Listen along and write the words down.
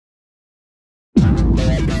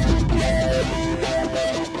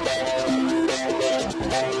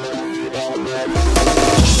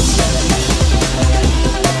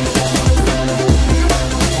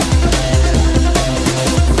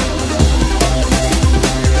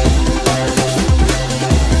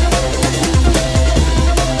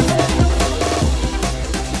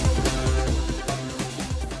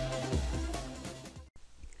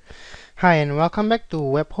Hi and welcome back to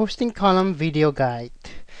Web Hosting Column video guide.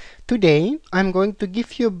 Today I'm going to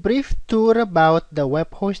give you a brief tour about the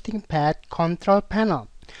Webhostingpad control panel.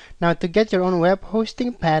 Now to get your own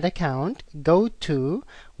Webhostingpad account, go to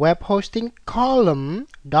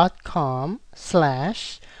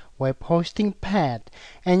webhostingcolumn.com/webhostingpad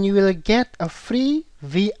and you will get a free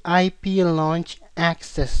VIP launch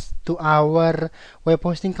access to our Web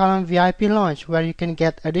Hosting Column VIP launch, where you can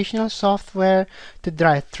get additional software to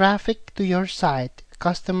drive traffic to your site,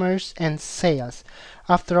 customers, and sales.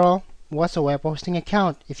 After all, what's a web hosting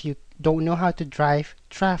account if you don't know how to drive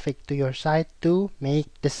traffic to your site to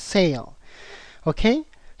make the sale? Okay,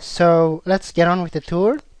 so let's get on with the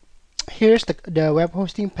tour. Here's the Web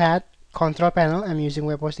Hosting Pad control panel. I'm using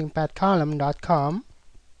webhostingpadcolumn.com.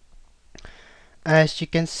 As you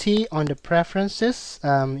can see on the preferences,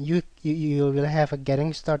 you will have a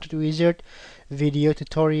getting started wizard, video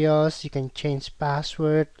tutorials. You can change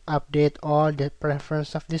password, update all the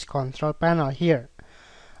preference of this control panel here.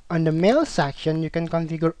 On the mail section, you can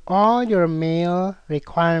configure all your mail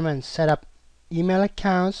requirements, set up email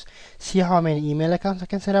accounts, see how many email accounts I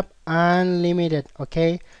can set up, unlimited.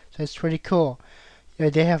 Okay, so it's pretty cool.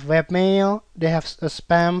 They have webmail, they have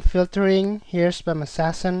spam filtering here, spam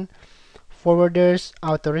assassin, forwarders,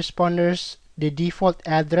 autoresponders, the default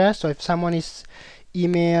address. So if someone is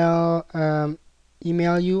email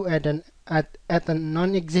you at a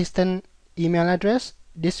non-existent email address,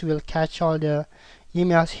 this will catch all the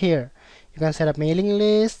emails here. You can set up mailing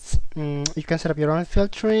lists. You can set up your own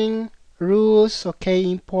filtering rules. Okay,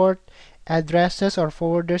 import addresses or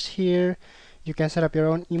forwarders here. You can set up your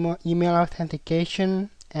own email authentication,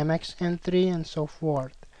 MX entry, and so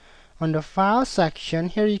forth. On the file section,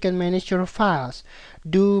 here you can manage your files,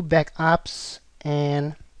 do backups,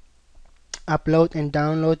 and upload and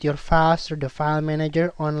download your files through the file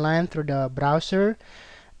manager online through the browser.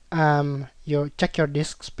 You check your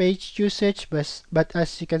disk space usage, but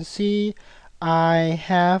as you can see, I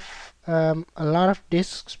have a lot of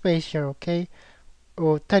disk space here. Okay,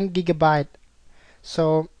 10 gigabyte,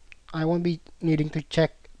 so I won't be needing to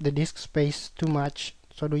check the disk space too much,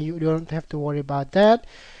 so you don't have to worry about that.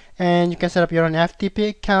 And you can set up your own FTP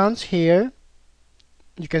accounts here.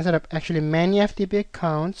 You can set up actually many FTP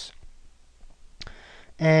accounts.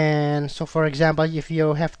 And so for example, if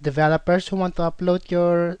you have developers who want to upload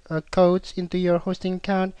your codes into your hosting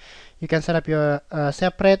account, you can set up your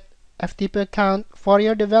separate FTP account for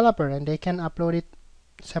your developer and they can upload it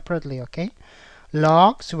separately. Okay,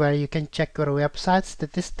 logs, where you can check your website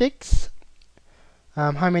statistics,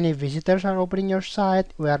 how many visitors are opening your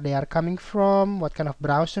site, where they are coming from, what kind of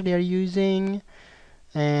browser they are using,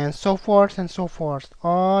 and so forth and so forth.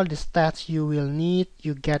 All the stats you will need,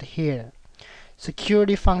 you get here.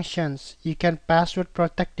 Security functions, you can password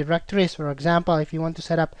protect directories. For example, if you want to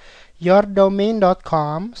set up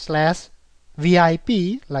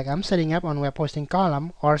yourdomain.com/VIP, like I'm setting up on web hosting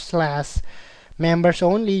column, or /members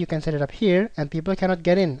only, you can set it up here and people cannot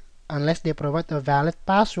get in unless they provide a valid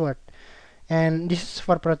password. And this is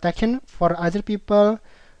for protection for other people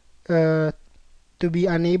to be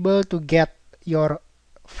unable to get your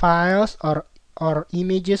files or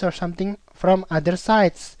images or something from other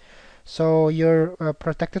sites. So you're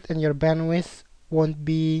protected and your bandwidth won't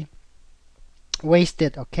be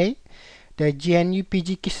wasted. Okay, the GNU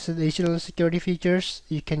PG keys is additional security features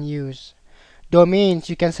you can use. Domains,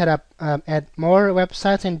 you can set up add more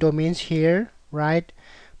websites and domains here, right?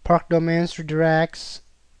 Park domains, redirects,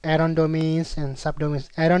 add-on domains, and subdomains.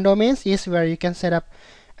 Add-on domains is where you can set up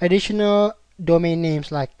additional domain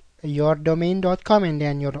names like yourdomain.com and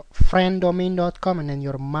then your frienddomain.com and then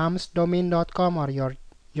your momsdomain.com or your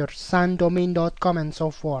sondomain.com and so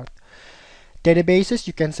forth. Databases,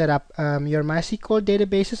 you can set up your MySQL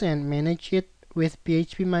databases and manage it with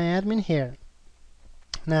phpMyAdmin here.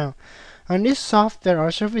 Now, on this software or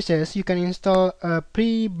services, you can install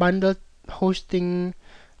pre-bundled hosting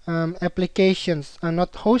applications,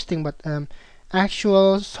 not hosting but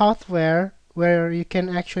actual software where you can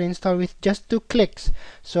actually install with just 2 clicks.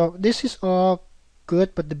 So this is all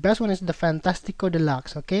good, but the best one is the Fantastico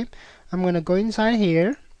Deluxe. Okay, I'm gonna go inside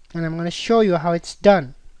here and I'm gonna show you how it's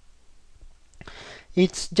done.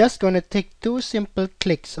 It's just gonna take 2 simple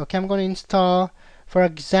clicks. Okay, I'm gonna install, for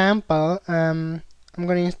example, I'm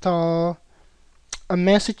gonna install a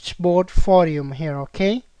message board forum here.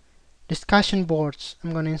 Okay, discussion boards.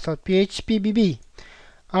 I'm going to install PHPBB.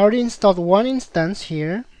 I already installed one instance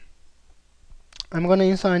here. I'm going to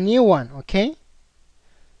install a new one. Okay,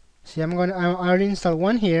 see, I already installed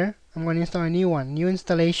one here. I'm going to install a new one, new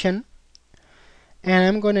installation, and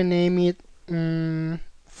I'm going to name it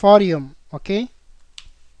forum. Okay,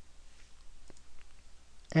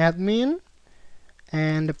 admin,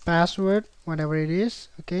 and the password, whatever it is,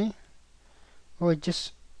 okay, or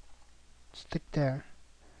just stick there,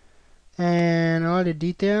 and all the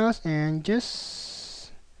details, and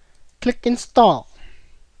just click install,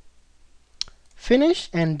 finish,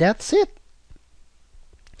 and that's it.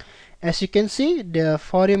 As you can see, the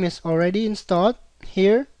forum is already installed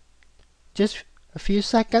here. Just a few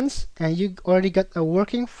seconds and you already got a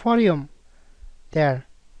working forum there.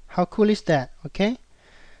 How cool is that? Okay,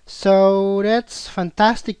 so that's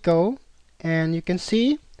fantastico. And you can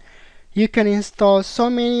see you can install so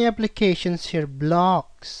many applications here: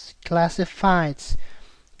 blogs, classifieds,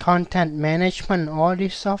 content management, all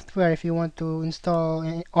this software. If you want to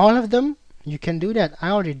install all of them, you can do that. I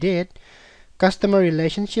already did. Customer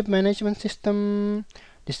relationship management system,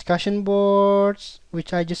 discussion boards,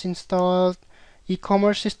 which I just installed,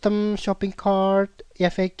 e-commerce system, shopping cart,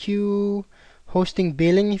 FAQ, hosting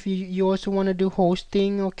billing if you also want to do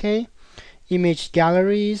hosting, okay, image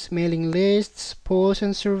galleries, mailing lists, polls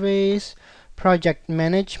and surveys, project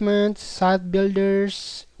management, site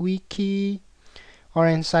builders, wiki or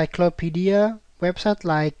encyclopedia, website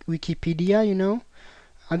like Wikipedia,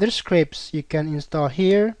 other scripts you can install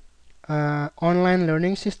here. Online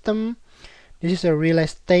learning system. This is a real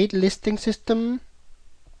estate listing system,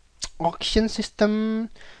 auction system,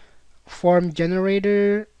 form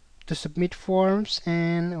generator to submit forms,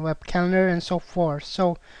 and web calendar, and so forth.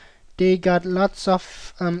 So they got lots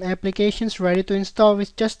of applications ready to install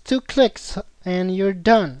with just 2 clicks and you're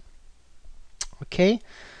done. Okay,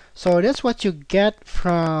 so that's what you get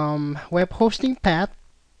from Webhostingpad,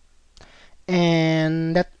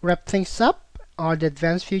 and that wraps things up. All the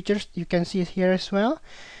advanced features you can see it here as well.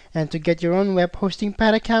 And to get your own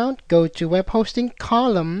Webhostingpad account, go to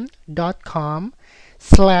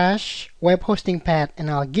webhostingcolumn.com/webhostingpad and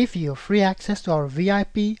I'll give you free access to our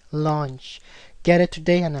VIP launch. Get it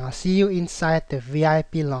today and I'll see you inside the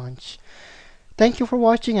VIP launch. Thank you for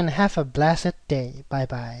watching and have a blessed day. Bye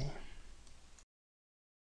bye.